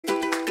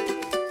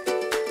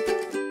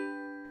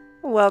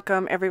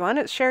Welcome everyone,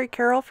 it's Shari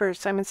Carroll for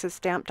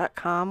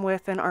Simons'sStamp.com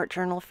with an art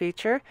journal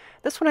feature.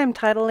 This one I'm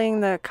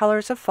titling The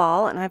Colors of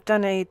Fall, and I've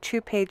done a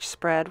 2-page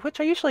spread, which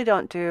I usually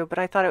don't do, but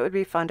I thought it would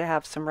be fun to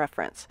have some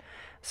reference.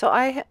 So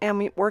I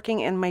am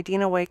working in my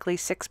Dina Wakley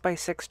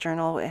 6x6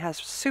 journal. It has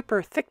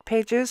super thick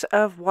pages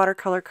of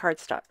watercolor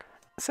cardstock.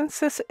 Since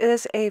this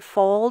is a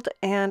fold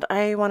and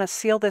I want to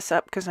seal this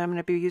up because I'm going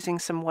to be using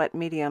some wet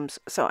mediums,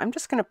 so I'm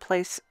just going to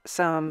place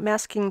some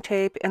masking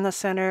tape in the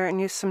center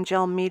and use some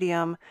gel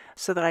medium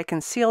so that I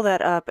can seal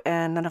that up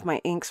and none of my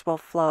inks will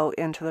flow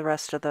into the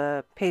rest of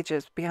the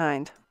pages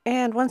behind.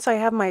 And once I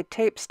have my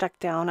tape stuck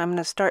down, I'm going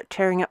to start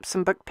tearing up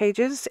some book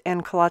pages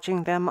and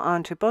collaging them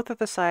onto both of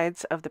the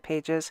sides of the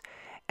pages,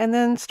 and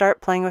then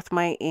start playing with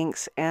my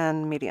inks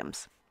and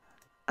mediums.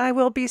 I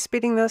will be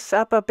speeding this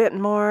up a bit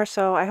more,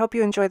 so I hope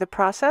you enjoy the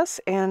process,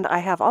 and I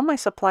have all my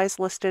supplies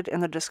listed in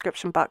the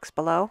description box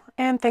below.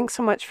 And thanks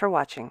so much for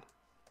watching.